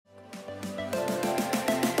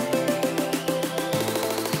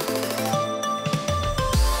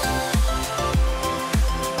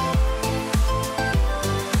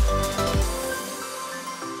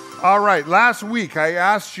All right, last week I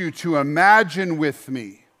asked you to imagine with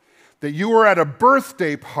me that you were at a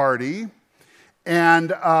birthday party,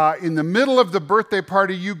 and in the middle of the birthday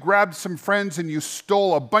party, you grabbed some friends and you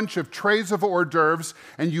stole a bunch of trays of hors d'oeuvres,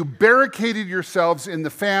 and you barricaded yourselves in the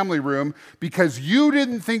family room because you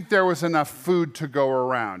didn't think there was enough food to go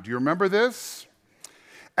around. Do you remember this?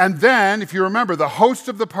 And then, if you remember, the host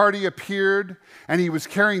of the party appeared, and he was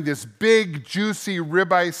carrying this big, juicy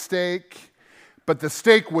ribeye steak. But the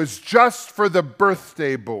steak was just for the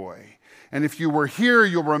birthday boy. And if you were here,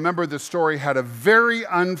 you'll remember the story had a very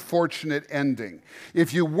unfortunate ending.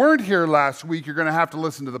 If you weren't here last week, you're going to have to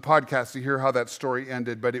listen to the podcast to hear how that story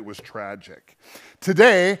ended, but it was tragic.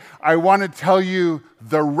 Today, I want to tell you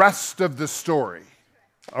the rest of the story.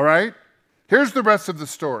 All right? Here's the rest of the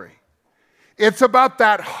story. It's about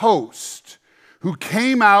that host who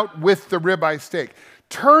came out with the ribeye steak.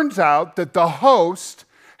 Turns out that the host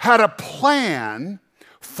had a plan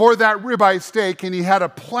for that ribeye steak, and he had a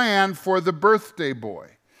plan for the birthday boy.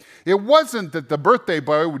 It wasn't that the birthday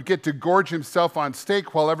boy would get to gorge himself on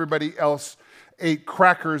steak while everybody else ate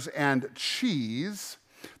crackers and cheese.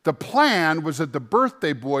 The plan was that the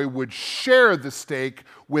birthday boy would share the steak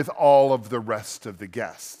with all of the rest of the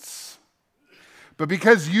guests. But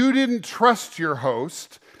because you didn't trust your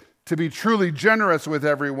host to be truly generous with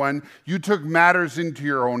everyone, you took matters into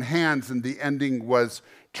your own hands, and the ending was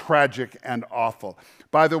tragic and awful.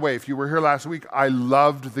 By the way, if you were here last week, I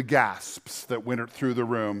loved the gasps that went through the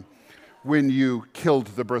room when you killed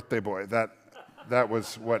the birthday boy. That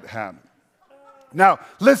was what happened. Now,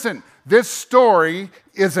 listen, this story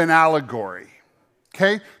is an allegory.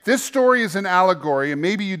 Okay? This story is an allegory, and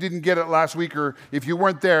maybe you didn't get it last week, or if you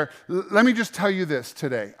weren't there, let me just tell you this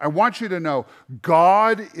today. I want you to know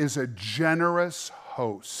God is a generous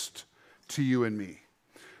host to you and me.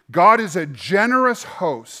 God is a generous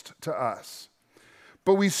host to us,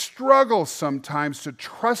 but we struggle sometimes to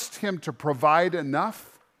trust Him to provide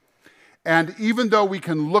enough. And even though we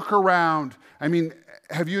can look around,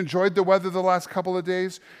 have you enjoyed the weather the last couple of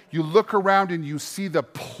days? You look around and you see the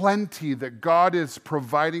plenty that God is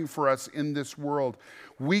providing for us in this world.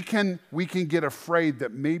 We can get afraid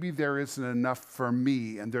that maybe there isn't enough for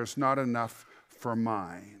me and there's not enough for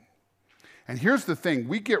mine. And here's the thing,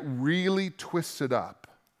 we get really twisted up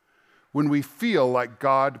when we feel like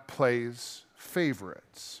God plays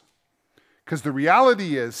favorites. Because the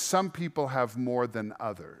reality is some people have more than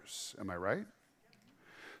others. Am I right?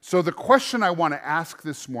 So the question I want to ask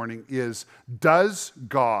this morning is, does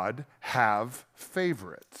God have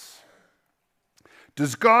favorites?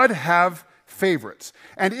 Does God have favorites?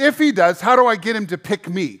 And if He does, how do I get Him to pick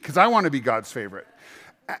me? Because I want to be God's favorite.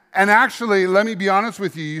 And actually, let me be honest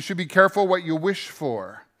with you, you should be careful what you wish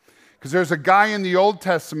for. Because there's a guy in the Old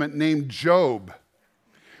Testament named Job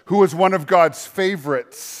who was one of God's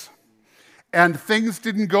favorites. And things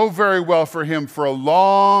didn't go very well for him for a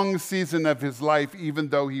long season of his life, even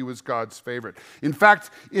though he was God's favorite. In fact,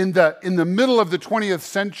 in the middle of the 20th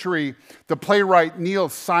century, the playwright Neil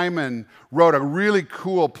Simon wrote a really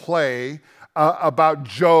cool play about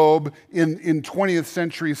Job in 20th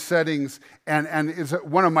century settings, and is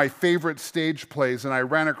one of my favorite stage plays. And I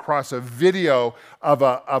ran across a video of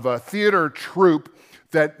a theater troupe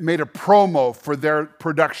that made a promo for their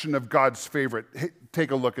production of God's favorite. Hey,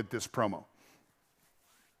 take a look at this promo.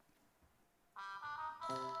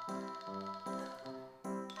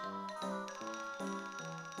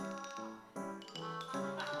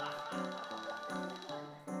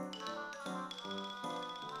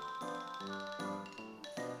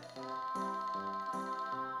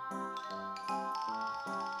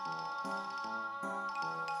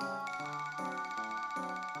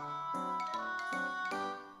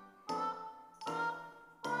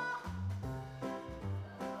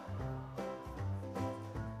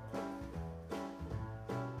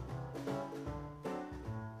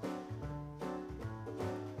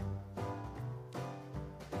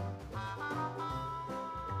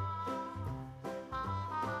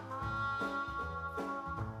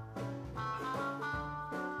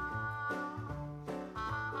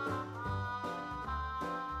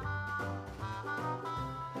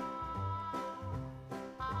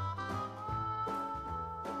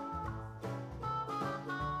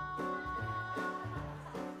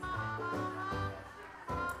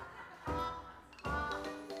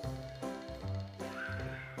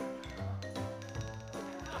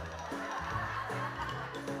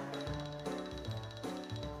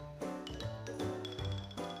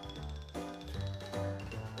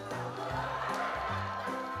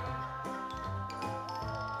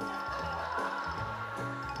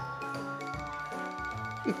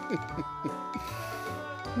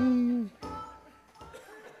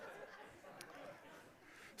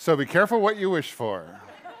 So be careful what you wish for.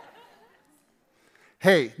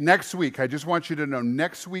 Hey, next week, I just want you to know,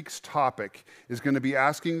 next week's topic is going to be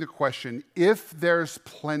asking the question, if there's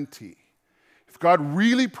plenty, if God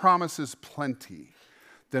really promises plenty,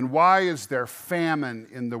 then why is there famine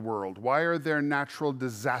in the world? Why are there natural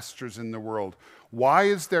disasters in the world? Why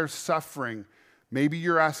is there suffering? Maybe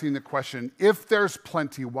you're asking the question, if there's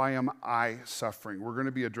plenty, why am I suffering? We're going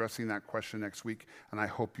to be addressing that question next week, and I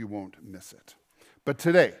hope you won't miss it. But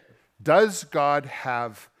today, does God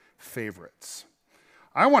have favorites?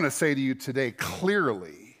 I want to say to you today,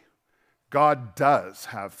 clearly, God does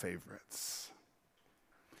have favorites.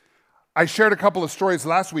 I shared a couple of stories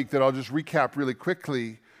last week that I'll just recap really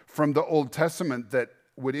quickly from the Old Testament that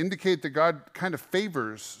would indicate that God kind of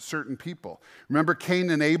favors certain people. Remember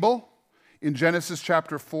Cain and Abel in Genesis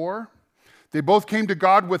chapter 4? They both came to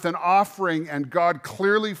God with an offering, and God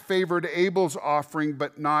clearly favored Abel's offering,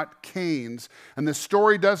 but not Cain's. And the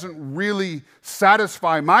story doesn't really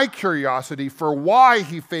satisfy my curiosity for why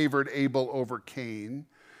he favored Abel over Cain.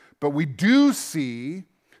 But we do see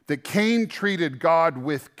that Cain treated God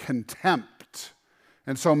with contempt.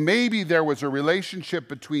 And so maybe there was a relationship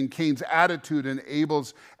between Cain's attitude and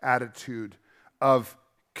Abel's attitude of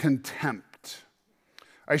contempt.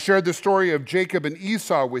 I shared the story of Jacob and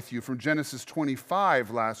Esau with you from Genesis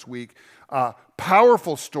 25 last week. A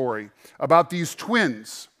powerful story about these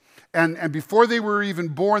twins. And before they were even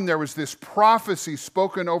born, there was this prophecy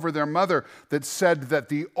spoken over their mother that said that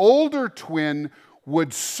the older twin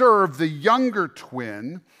would serve the younger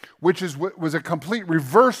twin, which was a complete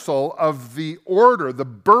reversal of the order, the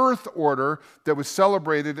birth order that was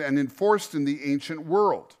celebrated and enforced in the ancient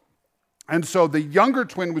world. And so the younger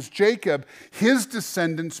twin was Jacob. His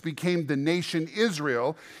descendants became the nation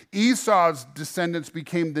Israel. Esau's descendants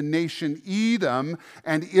became the nation Edom.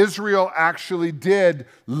 And Israel actually did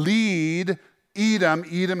lead Edom.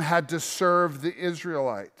 Edom had to serve the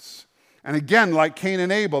Israelites. And again, like Cain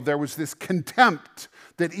and Abel, there was this contempt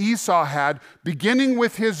that Esau had, beginning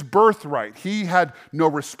with his birthright. He had no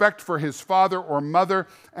respect for his father or mother,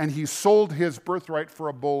 and he sold his birthright for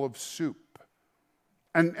a bowl of soup.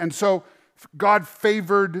 And so God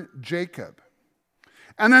favored Jacob.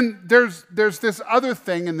 And then there's this other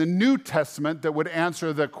thing in the New Testament that would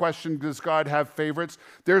answer the question, does God have favorites?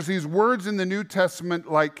 There's these words in the New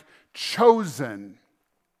Testament like chosen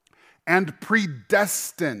and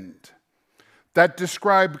predestined that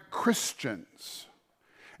describe Christians.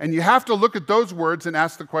 And you have to look at those words and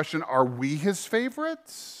ask the question, are we his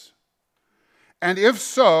favorites? And if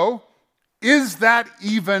so, is that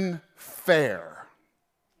even fair?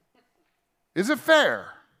 Is it fair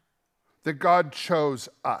that God chose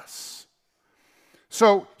us?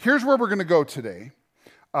 So here's where we're going to go today.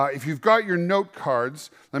 If you've got your note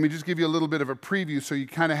cards, let me just give you a little bit of a preview so you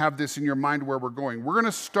kind of have this in your mind where we're going. We're going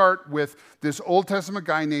to start with this Old Testament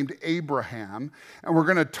guy named Abraham, and we're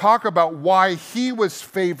going to talk about why he was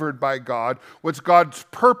favored by God, what God's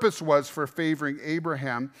purpose was for favoring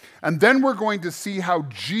Abraham, and then we're going to see how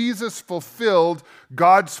Jesus fulfilled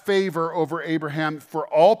God's favor over Abraham for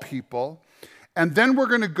all people. And then we're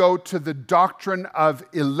going to go to the doctrine of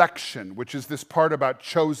election, which is this part about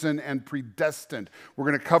chosen and predestined. We're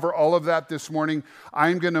going to cover all of that this morning.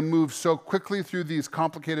 I'm going to move so quickly through these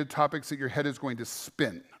complicated topics that your head is going to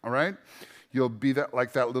spin, all right? You'll be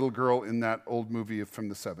like that little girl in that old movie from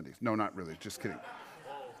the 70s. No, not really, just kidding.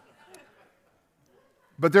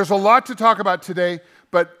 But there's a lot to talk about today,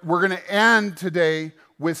 but we're going to end today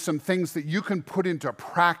with some things that you can put into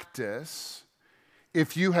practice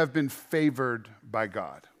if you have been favored by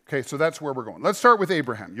God. Okay, so that's where we're going. Let's start with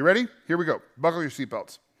Abraham. You ready? Here we go. Buckle your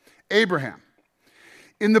seatbelts. Abraham.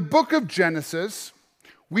 In the book of Genesis,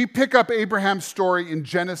 we pick up Abraham's story in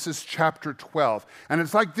Genesis chapter 12. And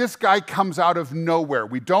it's like this guy comes out of nowhere.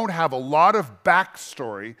 We don't have a lot of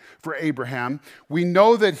backstory for Abraham. We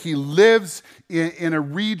know that he lives in a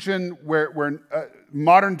region where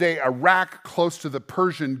modern day Iraq, close to the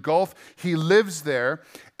Persian Gulf. He lives there.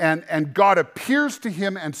 And God appears to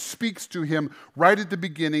him and speaks to him right at the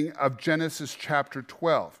beginning of Genesis chapter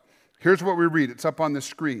 12. Here's what we read. It's up on the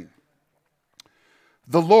screen.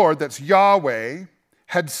 The Lord, that's Yahweh,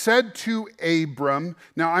 had said to Abram,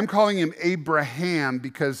 now I'm calling him Abraham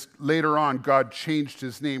because later on God changed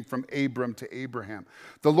his name from Abram to Abraham.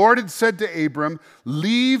 The Lord had said to Abram,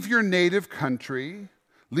 leave your native country,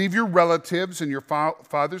 leave your relatives and your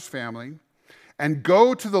father's family, and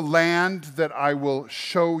go to the land that I will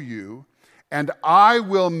show you, and I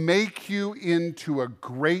will make you into a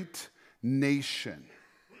great nation.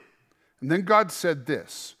 And then God said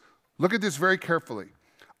this. Look at this very carefully.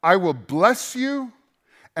 I will bless you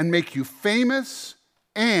and make you famous,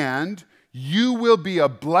 and You will be a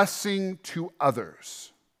blessing to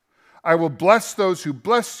others. I will bless those who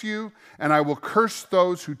bless you, and I will curse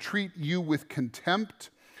those who treat you with contempt.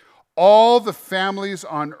 All the families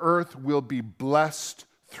on earth will be blessed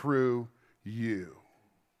through you.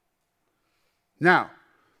 Now,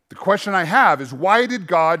 the question I have is, why did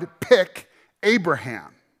God pick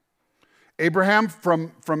Abraham? Abraham,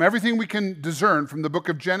 from everything we can discern from the book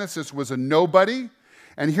of Genesis, was a nobody.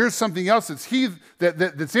 And here's something else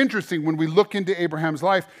that's interesting when we look into Abraham's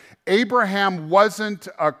life. Abraham wasn't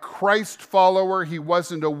a Christ follower. He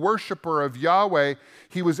wasn't a worshiper of Yahweh.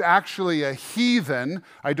 He was actually a heathen.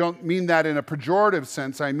 I don't mean that in a pejorative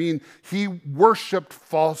sense. I mean he worshiped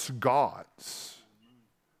false gods.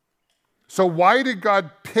 So why did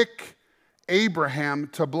God pick Abraham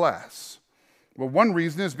to bless? Well, one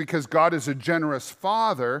reason is because God is a generous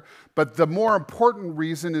father, but the more important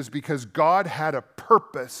reason is because God had a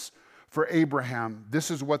purpose for Abraham. This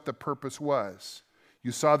is what the purpose was.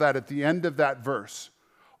 You saw that at the end of that verse.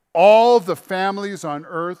 All the families on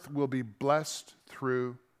earth will be blessed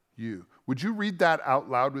through you. Would you read that out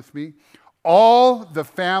loud with me? All the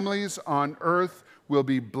families on earth will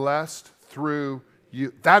be blessed through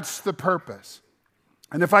you. That's the purpose.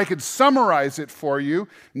 And if I could summarize it for you,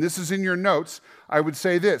 and this is in your notes, I would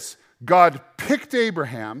say this: God picked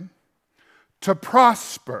Abraham to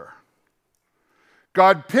prosper.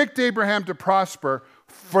 God picked Abraham to prosper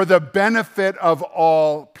for the benefit of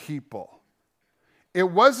all people.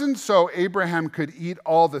 It wasn't so Abraham could eat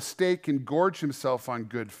all the steak and gorge himself on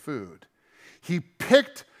good food. He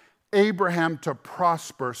picked Abraham to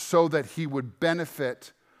prosper so that he would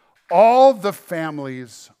benefit all the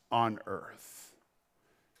families on earth.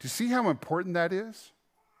 Do you see how important that is?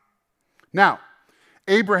 Now,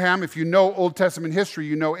 Abraham, if you know Old Testament history,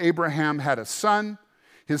 you know Abraham had a son.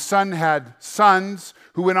 His son had sons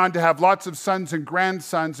who went on to have lots of sons and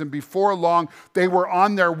grandsons, and before long, they were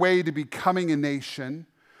on their way to becoming a nation.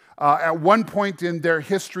 At one point in their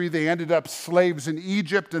history, they ended up slaves in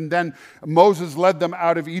Egypt, and then Moses led them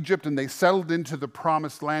out of Egypt, and they settled into the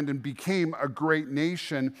promised land and became a great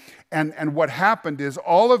nation. And what happened is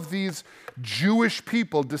all of these Jewish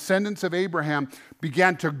people, descendants of Abraham,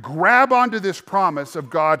 began to grab onto this promise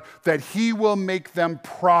of God that he will make them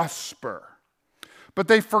prosper. But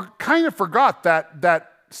they kind of forgot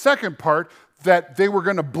that second part, that they were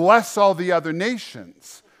going to bless all the other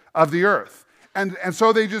nations of the earth. And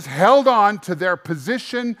so they just held on to their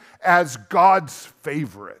position as God's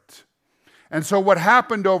favorite. And so what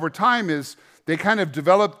happened over time is they kind of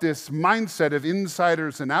developed this mindset of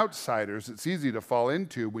insiders and outsiders. It's easy to fall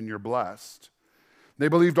into when you're blessed. They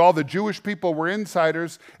believed all the Jewish people were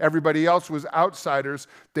insiders, everybody else was outsiders.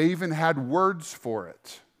 They even had words for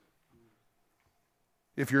it.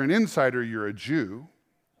 If you're an insider, you're a Jew.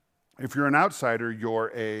 If you're an outsider, you're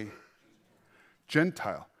a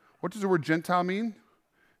Gentile. What does the word Gentile mean?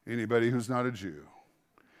 Anybody who's not a Jew.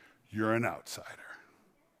 You're an outsider.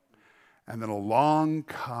 And then along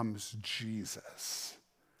comes Jesus,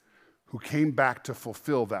 who came back to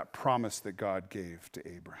fulfill that promise that God gave to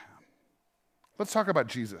Abraham. Let's talk about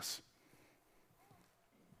Jesus.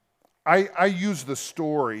 I use the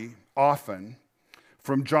story often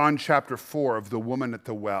from John chapter 4 of the woman at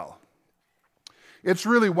the well. It's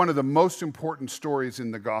really one of the most important stories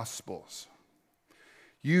in the Gospels.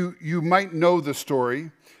 You might know the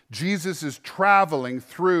story. Jesus is traveling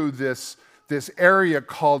through this area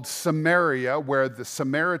called Samaria, where the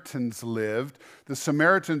Samaritans lived. The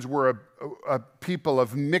Samaritans were a people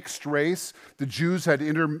of mixed race. The Jews had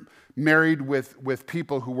intermarried with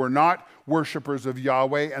people who were not worshipers of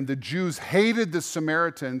Yahweh, and the Jews hated the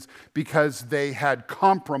Samaritans because they had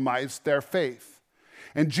compromised their faith.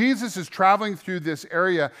 And Jesus is traveling through this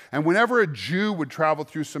area, and whenever a Jew would travel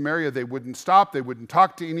through Samaria, they wouldn't stop, they wouldn't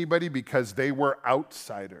talk to anybody because they were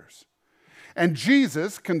outsiders. And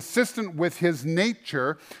Jesus, consistent with his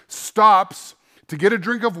nature, stops to get a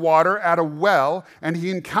drink of water at a well, and he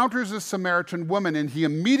encounters a Samaritan woman, and he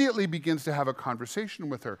immediately begins to have a conversation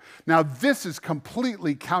with her. Now, this is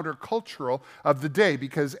completely countercultural of the day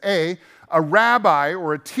because a rabbi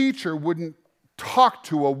or a teacher wouldn't talk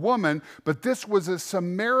to a woman, but this was a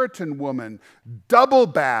Samaritan woman. Double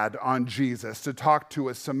bad on Jesus to talk to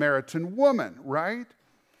a Samaritan woman, right?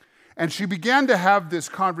 And she began to have this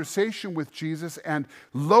conversation with Jesus, and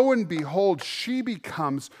lo and behold, she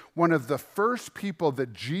becomes one of the first people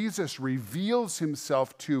that Jesus reveals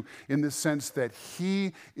himself to, in the sense that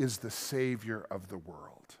he is the Savior of the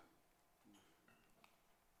world.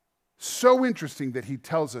 So interesting that he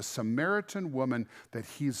tells a Samaritan woman that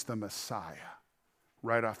he's the Messiah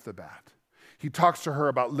right off the bat. He talks to her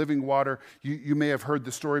about living water. You may have heard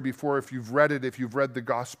the story before if you've read it, if you've read the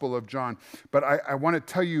Gospel of John. But I want to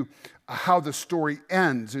tell you how the story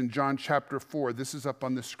ends in John chapter 4. This is up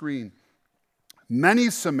on the screen.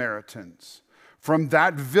 Many Samaritans from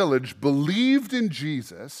that village believed in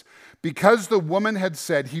Jesus because the woman had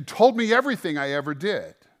said, "He told me everything I ever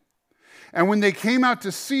did." And when they came out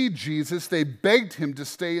to see Jesus, they begged him to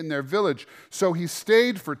stay in their village. So he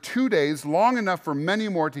stayed for 2 days, long enough for many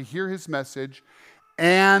more to hear his message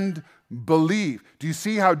and believe. Do you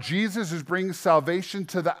see how Jesus is bringing salvation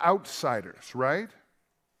to the outsiders, right?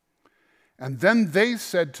 And then they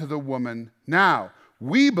said to the woman, "Now,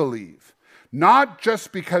 we believe, not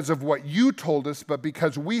just because of what you told us, but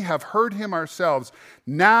because we have heard him ourselves.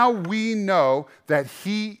 Now we know that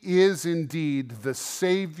he is indeed the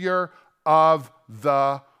Savior of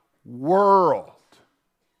the world."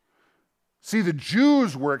 See, the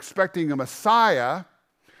Jews were expecting a Messiah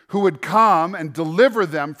who would come and deliver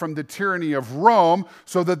them from the tyranny of Rome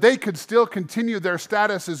so that they could still continue their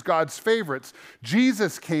status as God's favorites.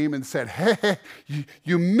 Jesus came and said, "Hey,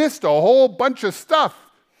 you missed a whole bunch of stuff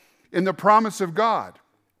in the promise of God.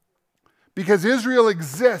 Because Israel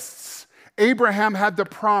exists, Abraham had the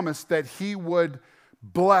promise that he would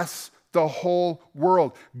bless the whole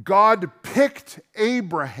world. God picked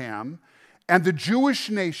Abraham and the Jewish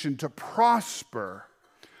nation to prosper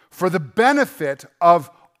for the benefit of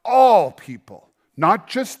all people, not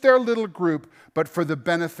just their little group, but for the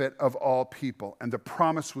benefit of all people. And the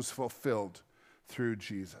promise was fulfilled through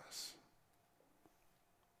Jesus.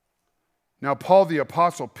 Now, Paul the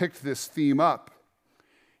Apostle picked this theme up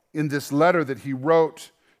in this letter that he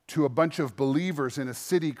wrote to a bunch of believers in a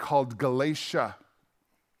city called Galatia.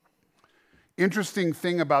 Interesting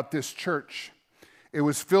thing about this church, it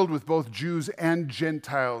was filled with both Jews and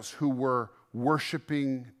Gentiles who were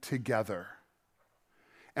worshiping together.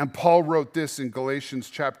 And Paul wrote this in Galatians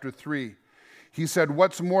chapter 3. He said,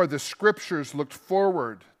 "What's more, the scriptures looked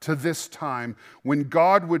forward to this time when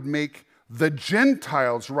God would make the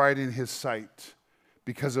Gentiles right in his sight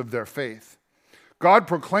because of their faith. God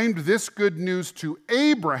proclaimed this good news to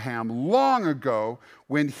Abraham long ago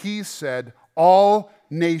when he said, 'All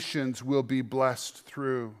nations will be blessed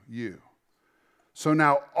through you.' So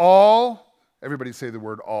now all," everybody say the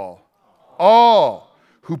word all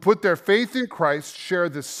who put their faith in Christ share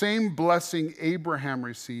the same blessing Abraham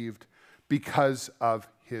received because of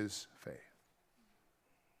his faith."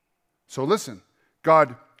 So listen,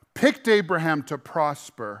 God picked Abraham to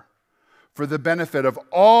prosper for the benefit of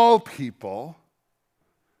all people.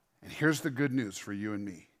 And here's the good news for you and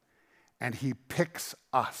me. And he picks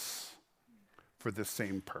us for the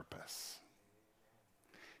same purpose.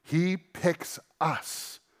 He picks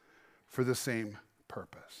us for the same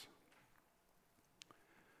purpose.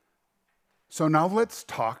 So now let's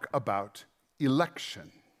talk about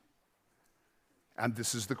election. And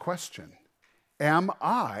this is the question. Am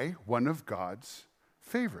I one of God's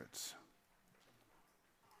favorites?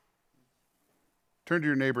 Turn to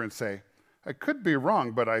your neighbor and say, "I could be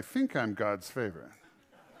wrong, but I think I'm God's favorite."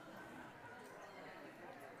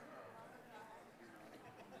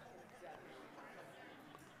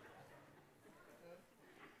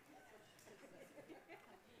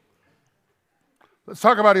 Let's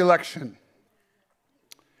talk about election.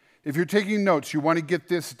 If you're taking notes, you want to get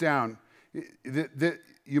this down.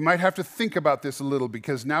 You might have to think about this a little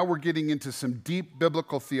because now we're getting into some deep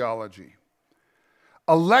biblical theology.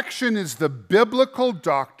 Election is the biblical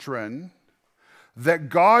doctrine that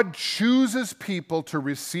God chooses people to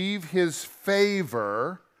receive his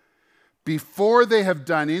favor before they have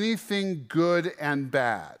done anything good and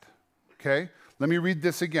bad. Okay? Let me read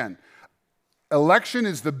this again. Election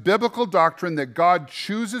is the biblical doctrine that God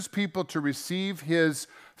chooses people to receive his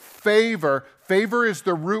favor. Favor is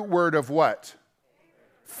the root word of what?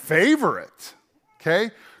 Favorite.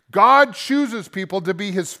 Okay? God chooses people to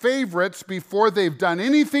be his favorites before they've done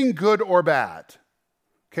anything good or bad.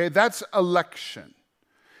 Okay? That's election.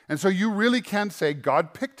 And so you really can say,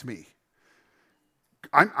 God picked me.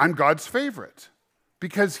 I'm God's favorite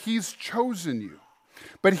because he's chosen you.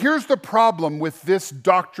 But here's the problem with this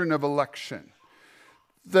doctrine of election.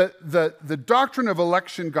 The doctrine of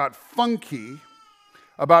election got funky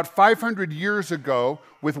about 500 years ago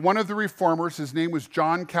with one of the reformers. His name was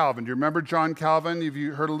John Calvin. Do you remember John Calvin? Have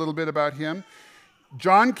you heard a little bit about him?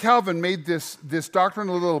 John Calvin made this doctrine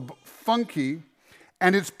a little funky,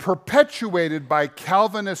 and it's perpetuated by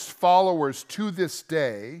Calvinist followers to this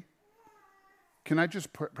day. Can I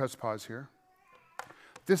just press pause here?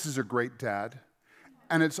 This is a great dad,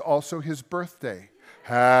 and it's also his birthday.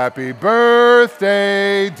 Happy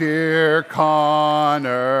birthday, dear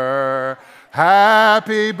Connor.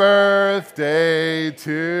 Happy birthday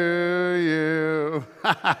to you.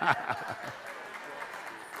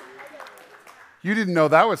 You didn't know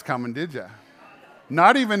that was coming, did you?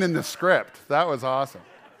 Not even in the script. That was awesome.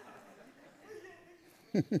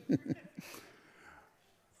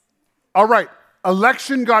 All right.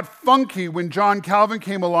 Election got funky when John Calvin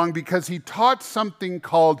came along because he taught something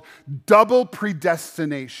called double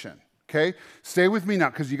predestination. Okay? Stay with me now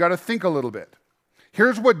because you got to think a little bit.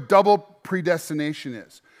 Here's what double predestination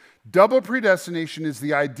is. Double predestination is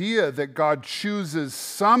the idea that God chooses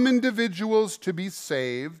some individuals to be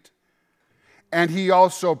saved, and he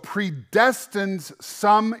also predestines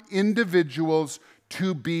some individuals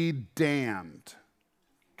to be damned.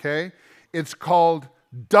 Okay? It's called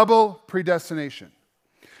double predestination.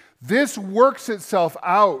 This works itself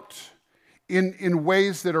out in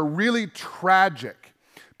ways that are really tragic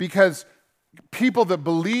because people that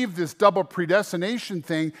believe this double predestination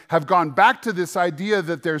thing have gone back to this idea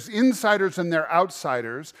that there's insiders and there are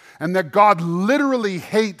outsiders, and that God literally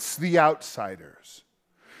hates the outsiders.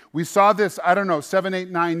 We saw this, 7,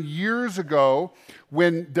 8, 9 years ago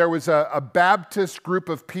when there was a Baptist group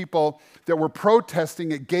of people that were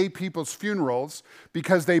protesting at gay people's funerals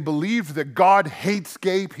because they believed that God hates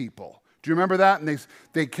gay people. Do you remember that? And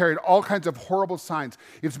they carried all kinds of horrible signs.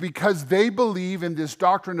 It's because they believe in this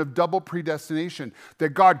doctrine of double predestination, that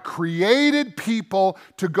God created people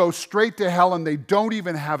to go straight to hell and they don't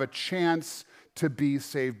even have a chance to be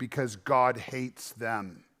saved because God hates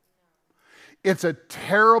them. It's a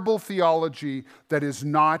terrible theology that is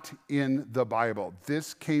not in the Bible.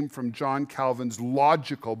 This came from John Calvin's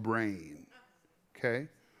logical brain. Okay?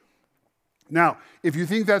 Now, if you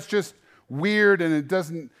think that's just weird and it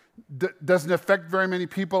doesn't affect very many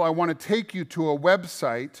people, I want to take you to a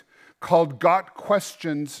website called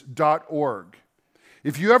gotquestions.org.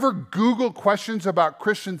 If you ever Google questions about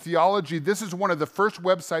Christian theology, this is one of the first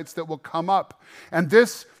websites that will come up. And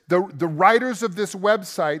the writers of this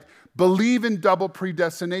website believe in double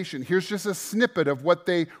predestination. Here's just a snippet of what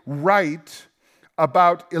they write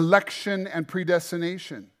about election and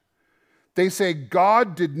predestination. They say,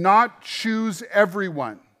 God did not choose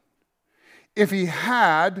everyone. If he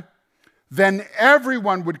had, then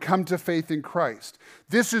everyone would come to faith in Christ.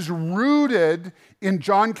 This is rooted in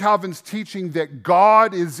John Calvin's teaching that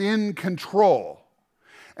God is in control.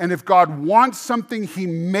 And if God wants something, he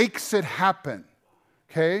makes it happen.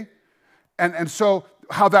 Okay? And so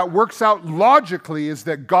how that works out logically is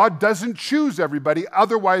that God doesn't choose everybody.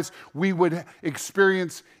 Otherwise, we would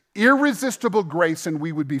experience irresistible grace and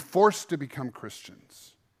we would be forced to become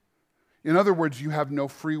Christians. In other words, you have no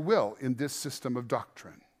free will in this system of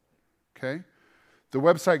doctrine. Okay? The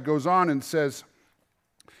website goes on and says,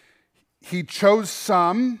 he chose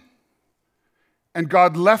some and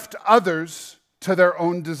God left others to their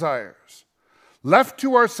own desires. Left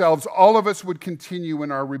to ourselves, all of us would continue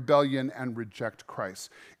in our rebellion and reject Christ.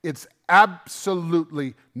 It's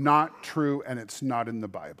absolutely not true, and it's not in the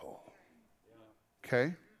Bible.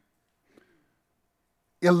 Okay?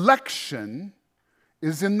 Election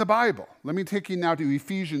is in the Bible. Let me take you now to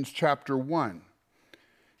Ephesians chapter 1.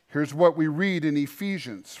 Here's what we read in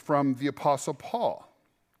Ephesians from the Apostle Paul.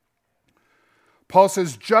 Paul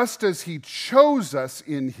says, just as he chose us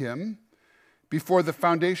in him before the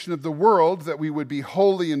foundation of the world, that we would be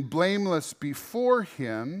holy and blameless before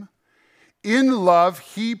him, in love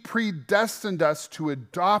he predestined us to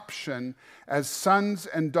adoption as sons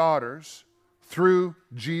and daughters through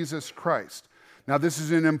Jesus Christ. Now, this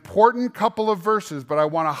is an important couple of verses, but I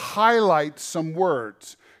want to highlight some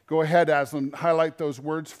words. Go ahead, Aslan, highlight those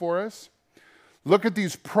words for us. Look at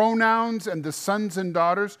these pronouns and the sons and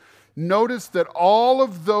daughters. Notice that all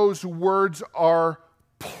of those words are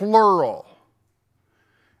plural.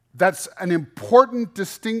 That's an important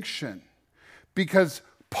distinction because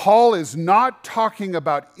Paul is not talking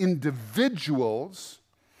about individuals,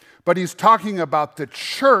 but he's talking about the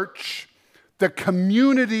church, the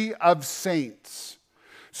community of saints.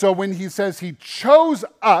 So when he says he chose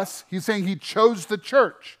us, he's saying he chose the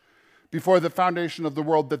church before the foundation of the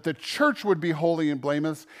world, that the church would be holy and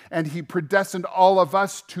blameless, and he predestined all of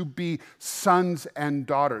us to be sons and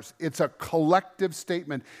daughters. It's a collective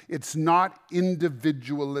statement. It's not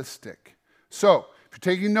individualistic. So, if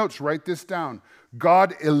you're taking notes, write this down.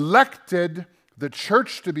 God elected the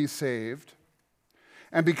church to be saved,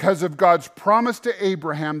 and because of God's promise to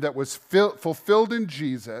Abraham that was fulfilled in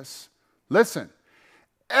Jesus, listen,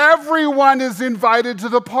 everyone is invited to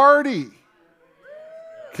the party.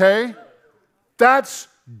 Okay? That's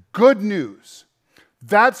good news.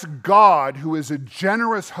 That's God who is a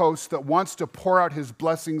generous host that wants to pour out his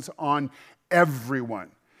blessings on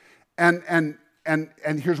everyone. And And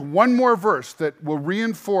here's one more verse that will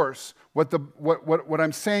reinforce what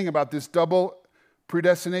I'm saying about this double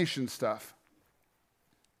predestination stuff.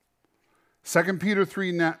 2 Peter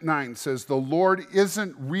 3:9 says, the Lord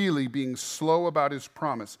isn't really being slow about his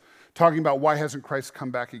promise, talking about why hasn't Christ come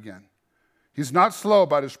back again. He's not slow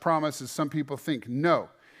about his promise as some people think. No,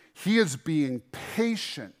 he is being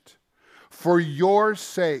patient for your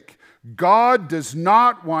sake. God does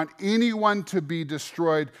not want anyone to be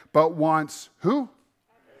destroyed, but wants who?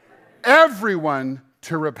 Everyone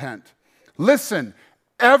to repent. Listen,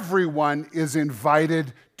 everyone is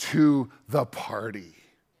invited to the party.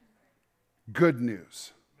 Good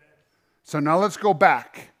news. So now let's go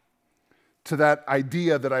back to that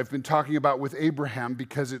idea that I've been talking about with Abraham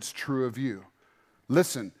because it's true of you.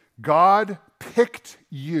 Listen, God picked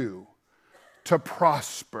you to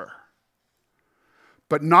prosper,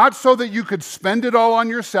 but not so that you could spend it all on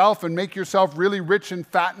yourself and make yourself really rich and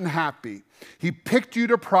fat and happy. He picked you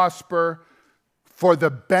to prosper for the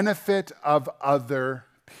benefit of other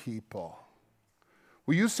people.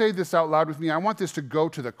 Will you say this out loud with me? I want this to go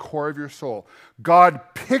to the core of your soul. God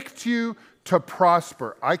picked you to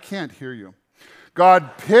prosper. I can't hear you.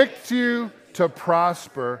 God picked you to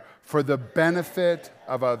prosper for the benefit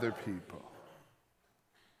of other people.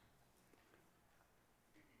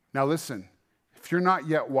 Now listen, if you're not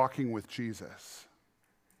yet walking with Jesus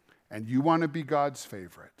and you want to be God's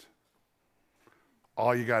favorite,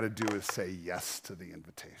 all you got to do is say yes to the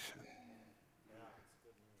invitation.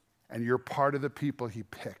 And you're part of the people he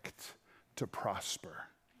picked to prosper.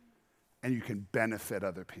 And you can benefit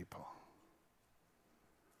other people.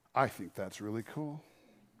 I think that's really cool.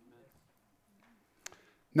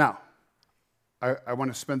 Now, I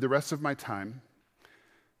want to spend the rest of my time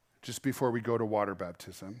just before we go to water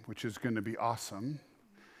baptism, which is going to be awesome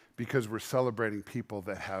because we're celebrating people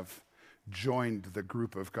that have joined the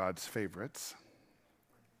group of God's favorites.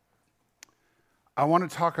 I want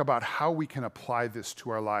to talk about how we can apply this to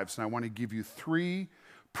our lives, and I want to give you 3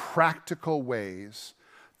 practical ways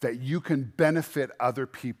that you can benefit other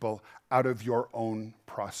people out of your own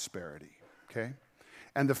prosperity, okay?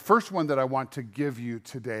 And the first one that I want to give you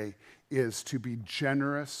today is to be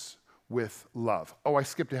generous with love. Oh, I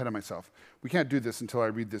skipped ahead of myself. We can't do this until I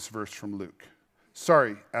read this verse from Luke.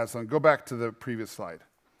 Sorry, Aslan, go back to the previous slide.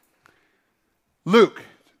 Luke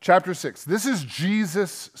chapter 6. This is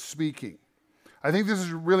Jesus speaking. I think this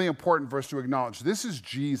is really important for us to acknowledge. This is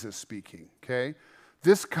Jesus speaking, okay?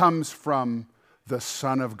 This comes from the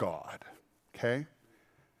Son of God, okay?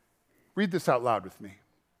 Read this out loud with me.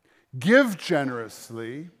 Give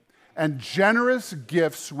generously, and generous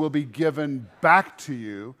gifts will be given back to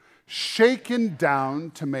you, shaken down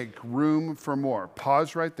to make room for more.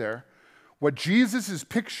 Pause right there. What Jesus is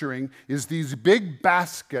picturing is these big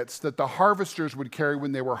baskets that the harvesters would carry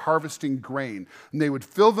when they were harvesting grain. And they would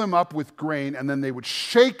fill them up with grain, and then they would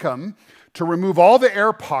shake them to remove all the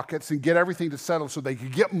air pockets and get everything to settle so they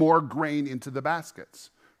could get more grain into the baskets.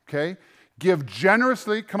 Okay? Give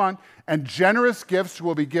generously, come on, and generous gifts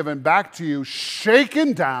will be given back to you,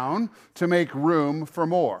 shaken down to make room for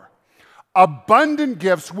more. Abundant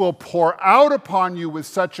gifts will pour out upon you with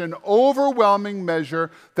such an overwhelming measure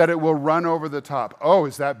that it will run over the top. Oh,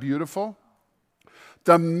 is that beautiful?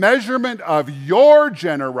 The measurement of your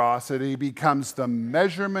generosity becomes the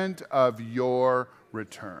measurement of your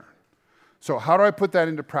return. So how do I put that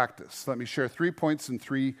into practice? Let me share 3 points and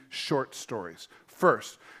 3 short stories.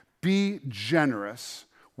 First, be generous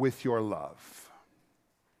with your love.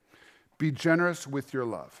 Be generous with your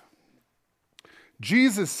love.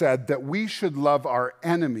 Jesus said that we should love our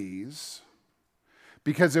enemies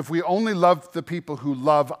because if we only love the people who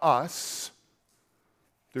love us,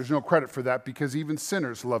 there's no credit for that because even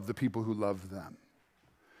sinners love the people who love them.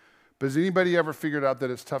 But has anybody ever figured out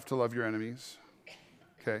that it's tough to love your enemies?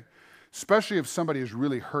 Okay. Especially if somebody has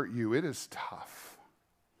really hurt you, it is tough.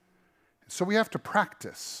 So we have to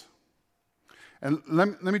practice. And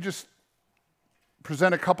let me just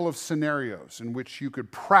present a couple of scenarios in which you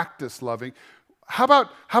could practice loving. How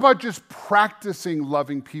about just practicing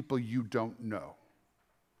loving people you don't know?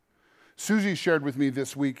 Susie shared with me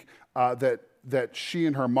this week that she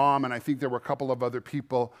and her mom, and I think there were a couple of other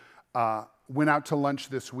people, went out to lunch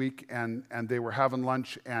this week, and they were having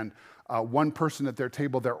lunch, and one person at their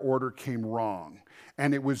table, their order came wrong.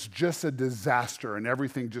 And it was just a disaster, and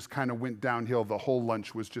everything just kind of went downhill. The whole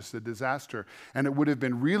lunch was just a disaster. And it would have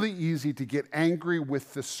been really easy to get angry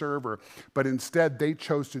with the server, but instead they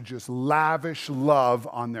chose to just lavish love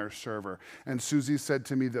on their server. And Susie said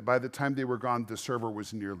to me that by the time they were gone, the server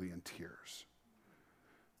was nearly in tears.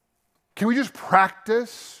 Can we just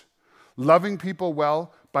practice loving people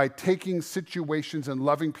well by taking situations and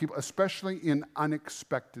loving people, especially in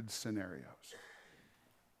unexpected scenarios.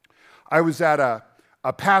 I was at a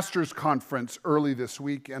pastor's conference early this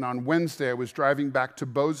week, and on Wednesday I was driving back to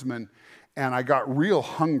Bozeman, and I got real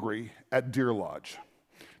hungry at Deer Lodge.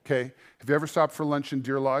 Okay, have you ever stopped for lunch in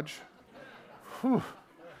Deer Lodge? Whew.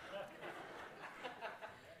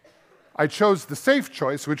 I chose the safe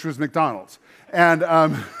choice, which was McDonald's. And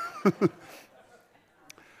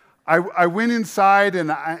I went inside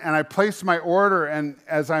and I placed my order, and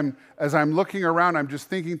as I'm looking around, I'm just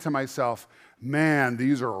thinking to myself, man,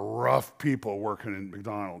 these are rough people working in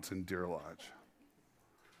McDonald's in Deer Lodge.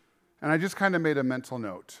 And I just kind of made a mental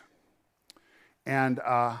note. And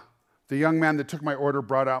the young man that took my order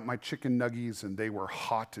brought out my chicken nuggies, and they were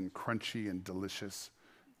hot and crunchy and delicious.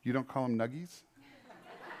 You don't call them nuggies?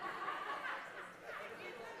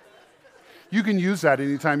 You can use that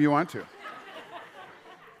anytime you want to.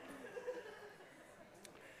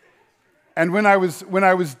 And when I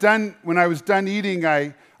was done eating,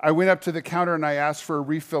 I went up to the counter and I asked for a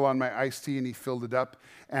refill on my iced tea, and he filled it up.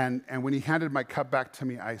 And when he handed my cup back to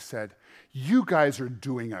me, I said, "You guys are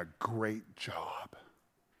doing a great job."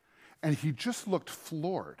 And he just looked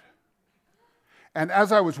floored. And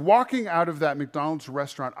as I was walking out of that McDonald's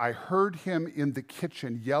restaurant, I heard him in the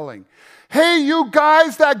kitchen yelling, "Hey, you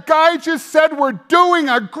guys, that guy just said we're doing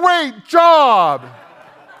a great job."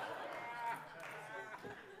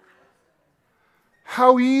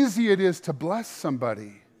 How easy it is to bless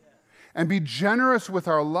somebody and be generous with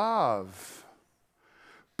our love.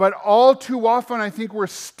 But all too often, I think we're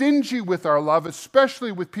stingy with our love,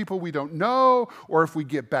 especially with people we don't know, or if we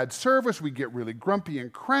get bad service, we get really grumpy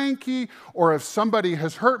and cranky, or if somebody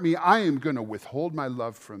has hurt me, I am going to withhold my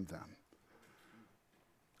love from them.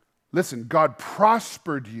 Listen, God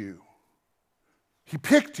prospered you. He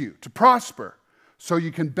picked you to prosper so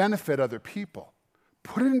you can benefit other people.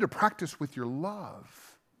 Put it into practice with your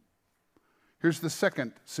love. Here's the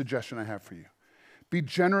second suggestion I have for you. Be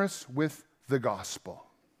generous with the gospel.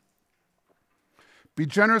 Be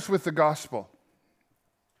generous with the gospel.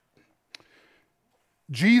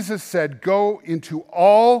 Jesus said, go into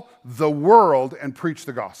all the world and preach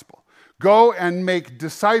the gospel. Go and make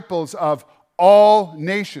disciples of all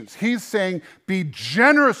nations. He's saying, be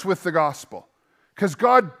generous with the gospel, because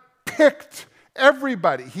God picked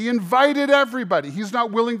everybody. He invited everybody. He's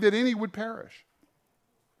not willing that any would perish.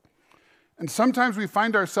 And sometimes we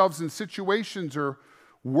find ourselves in situations or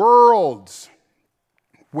worlds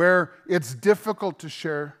where it's difficult to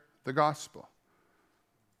share the gospel.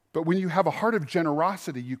 But when you have a heart of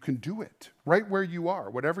generosity, you can do it right where you are,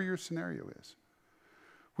 whatever your scenario is.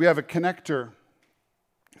 We have a connector.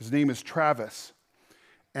 His name is Travis.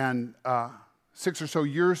 And 6 or so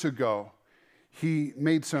years ago, he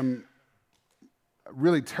made some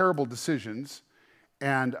really terrible decisions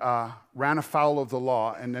and ran afoul of the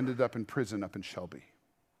law and ended up in prison up in Shelby.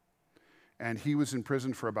 And he was in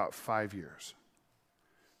prison for about 5 years.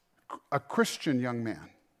 A Christian young man.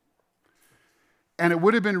 And it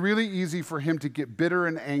would have been really easy for him to get bitter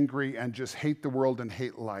and angry and just hate the world and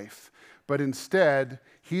hate life. But instead,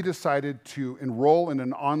 he decided to enroll in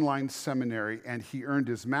an online seminary, and he earned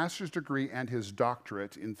his master's degree and his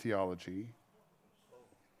doctorate in theology.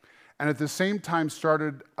 And at the same time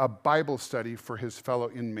started a Bible study for his fellow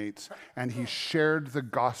inmates, and he shared the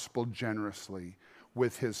gospel generously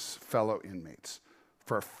with his fellow inmates.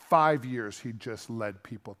 For 5 years, he just led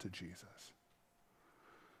people to Jesus.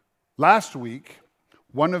 Last week,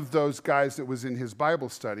 one of those guys that was in his Bible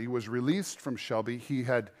study was released from Shelby. He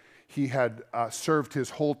had served his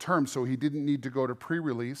whole term, so he didn't need to go to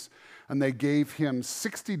pre-release. And they gave him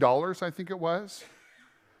 $60, I think it was,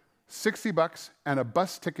 $60 and a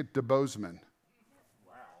bus ticket to Bozeman.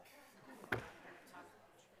 Wow.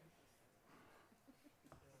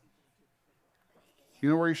 You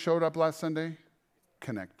know where he showed up last Sunday?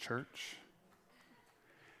 Connect Church.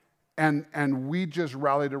 And we just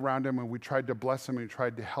rallied around him, and we tried to bless him and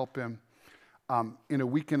tried to help him. In a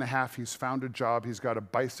week and a half, he's found a job. He's got a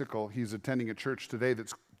bicycle. He's attending a church today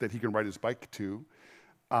that he can ride his bike to.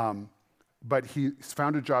 But he's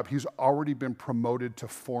found a job. He's already been promoted to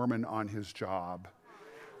foreman on his job.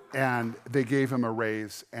 And they gave him a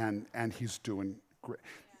raise, and he's doing great.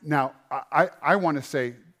 Now, I want to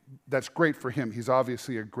say that's great for him. He's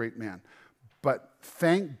obviously a great man. But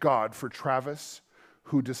thank God for Travis,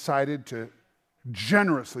 who decided to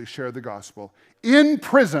generously share the gospel in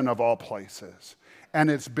prison of all places,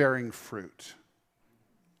 and it's bearing fruit.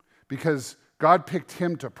 Because God picked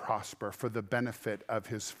him to prosper for the benefit of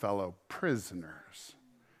his fellow prisoners.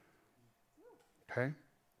 Okay?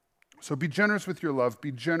 So be generous with your love,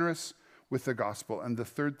 be generous with the gospel. And the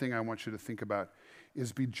third thing I want you to think about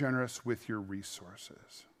is be generous with your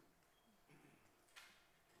resources.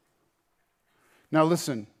 Now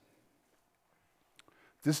listen,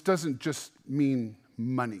 this doesn't just mean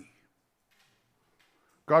money.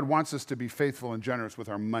 God wants us to be faithful and generous with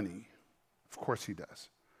our money. Of course he does.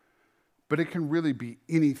 But it can really be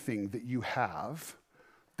anything that you have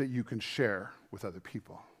that you can share with other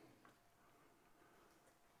people.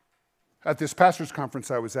 At this pastor's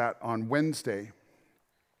conference I was at on Wednesday,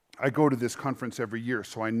 I go to this conference every year,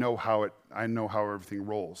 so I know how everything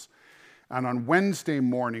rolls. And on Wednesday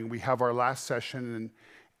morning, we have our last session,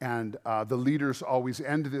 and the leaders always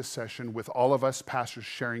end this session with all of us pastors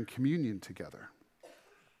sharing communion together.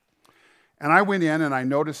 And I went in and I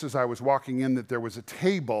noticed as I was walking in that there was a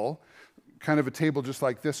table, kind of a table just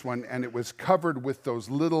like this one, and it was covered with those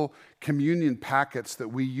little communion packets that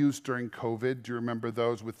we used during COVID. Do you remember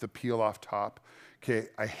those with the peel off top? Okay,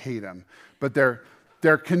 I hate them. But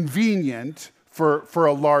they're convenient for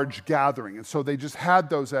a large gathering. And so they just had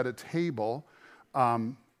those at a table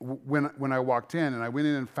when I walked in. And I went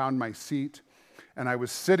in and found my seat. And I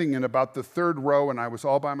was sitting in about the third row, and I was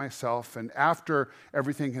all by myself. And after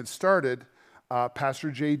everything had started,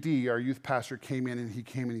 Pastor J.D., our youth pastor, came in, and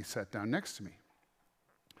he sat down next to me.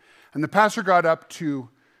 And the pastor got up to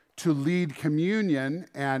lead communion,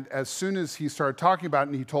 and as soon as he started talking about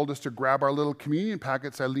it, and he told us to grab our little communion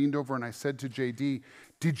packets, I leaned over and I said to J.D.,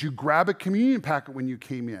 "Did you grab a communion packet when you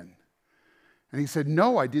came in?" And he said,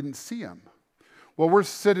 "No, I didn't see him." Well, we're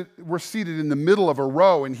seated in the middle of a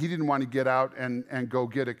row, and he didn't want to get out and go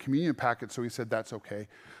get a communion packet, so he said, "That's okay."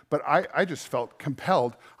 But I just felt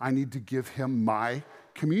compelled, I need to give him my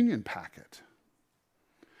communion packet.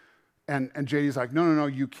 And JD's like, no,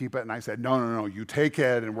 you keep it. And I said, no, you take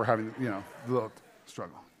it, and we're having, a little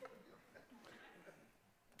struggle.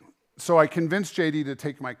 So I convinced JD to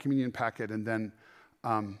take my communion packet, and then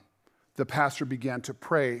the pastor began to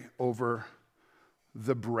pray over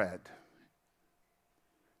the bread.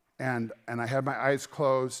 And I had my eyes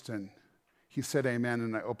closed, and he said amen,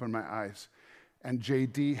 and I opened my eyes. And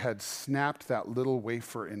JD had snapped that little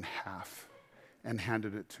wafer in half and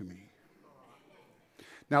handed it to me.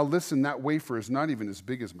 Now listen, that wafer is not even as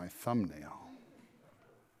big as my thumbnail.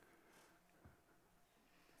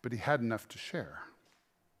 But he had enough to share.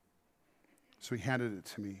 So he handed it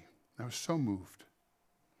to me. I was so moved.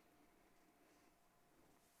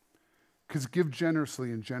 Because give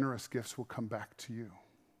generously, and generous gifts will come back to you.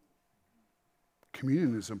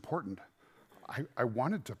 Communion is important. I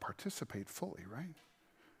wanted to participate fully, right?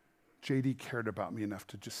 JD cared about me enough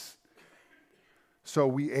to just... So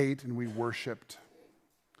we ate and we worshiped.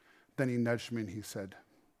 Then he nudged me and he said,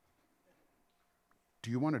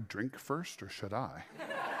 "Do you want to drink first or should I?"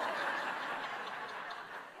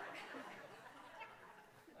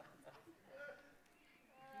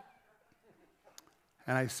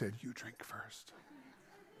 And I said, "You drink first."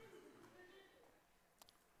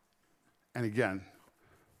 And again,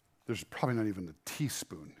 there's probably not even a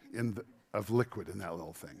teaspoon of liquid in that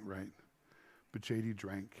little thing, right? But JD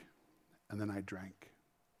drank, and then I drank.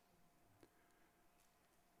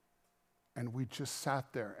 And we just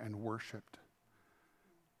sat there and worshiped.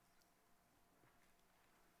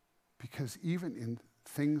 Because even in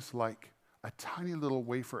things like a tiny little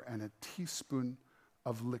wafer and a teaspoon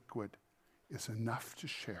of liquid is enough to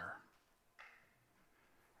share.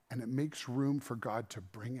 And it makes room for God to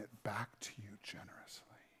bring it back to you generously.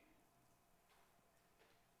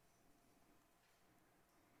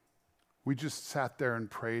 We just sat there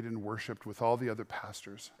and prayed and worshiped with all the other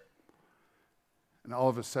pastors. And all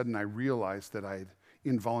of a sudden I realized that I had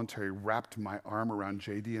involuntarily wrapped my arm around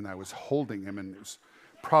JD and I was holding him, and it was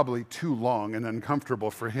probably too long and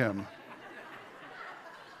uncomfortable for him.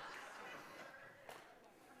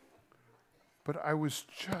 But I was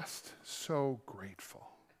just so grateful.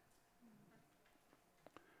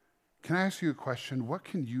 Can I ask you a question? What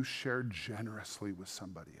can you share generously with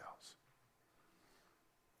somebody else?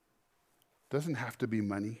 Doesn't have to be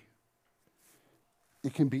money.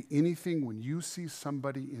 It can be anything. When you see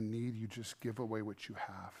somebody in need, you just give away what you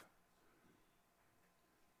have.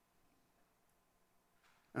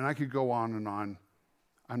 And I could go on and on.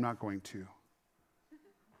 I'm not going to.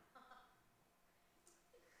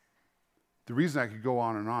 The reason I could go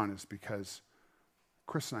on and on is because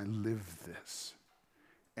Chris and I live this.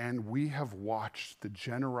 And we have watched the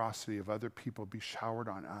generosity of other people be showered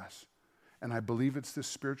on us. And I believe it's this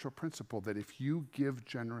spiritual principle that if you give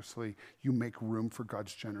generously, you make room for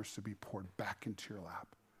God's generous to be poured back into your lap.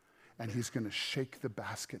 And he's going to shake the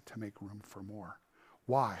basket to make room for more.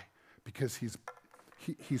 Why? Because he's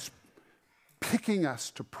picking us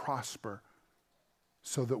to prosper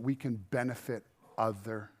so that we can benefit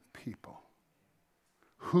other people.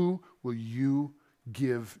 Who will you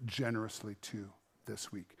give generously to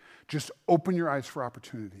this week? Just open your eyes for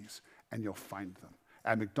opportunities and you'll find them.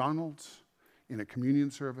 At McDonald's, in a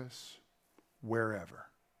communion service, wherever.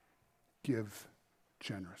 Give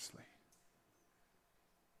generously.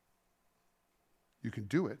 You can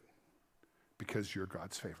do it because you're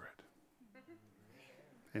God's favorite.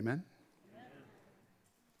 Amen?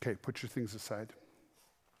 Okay, put your things aside.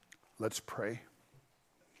 Let's pray.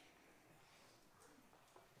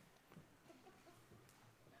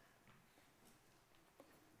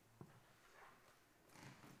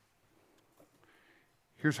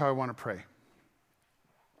 Here's how I want to pray.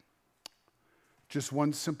 Just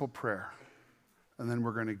one simple prayer, and then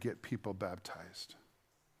we're going to get people baptized.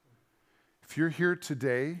 If you're here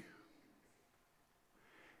today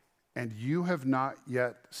and you have not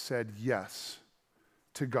yet said yes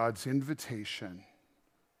to God's invitation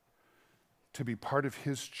to be part of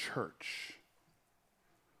his church,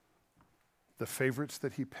 the favorites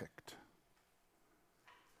that he picked,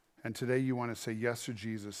 and today you want to say yes to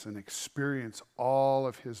Jesus and experience all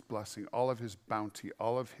of his blessing, all of his bounty,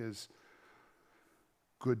 all of his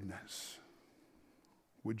goodness,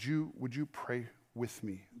 would you pray with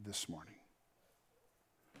me this morning?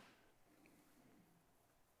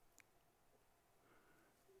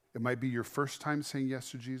 It might be your first time saying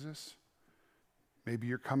yes to Jesus. Maybe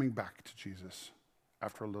you're coming back to Jesus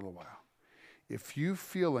after a little while. If you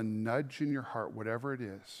feel a nudge in your heart, whatever it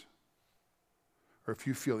is, or if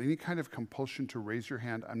you feel any kind of compulsion to raise your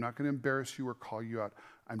hand, I'm not going to embarrass you or call you out.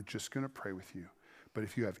 I'm just going to pray with you. But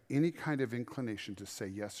if you have any kind of inclination to say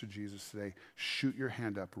yes to Jesus today, shoot your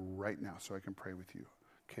hand up right now so I can pray with you.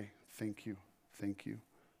 Okay, thank you, thank you,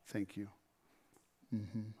 thank you.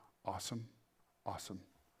 Awesome, awesome.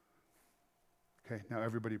 Okay, now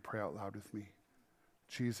everybody pray out loud with me.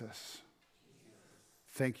 Jesus,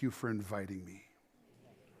 thank you for inviting me.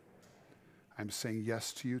 I'm saying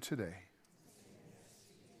yes to you today.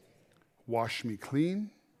 Wash me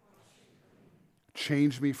clean.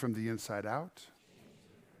 Change me from the inside out.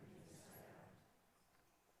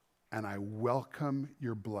 And I welcome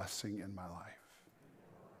your blessing in my life.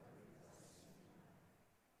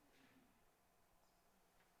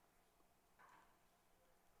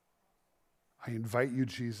 I invite you,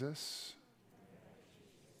 Jesus,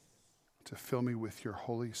 to fill me with your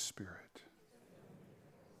Holy Spirit,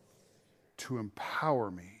 to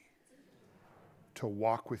empower me to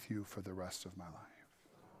walk with you for the rest of my life.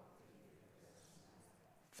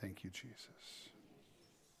 Thank you, Jesus.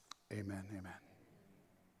 Amen, amen.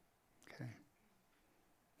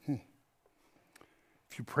 Okay.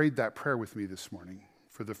 If you prayed that prayer with me this morning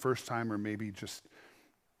for the first time, or maybe just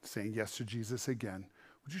saying yes to Jesus again,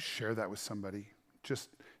 would you share that with somebody?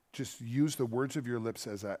 Just use the words of your lips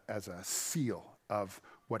as a seal of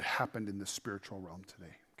what happened in the spiritual realm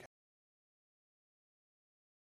today.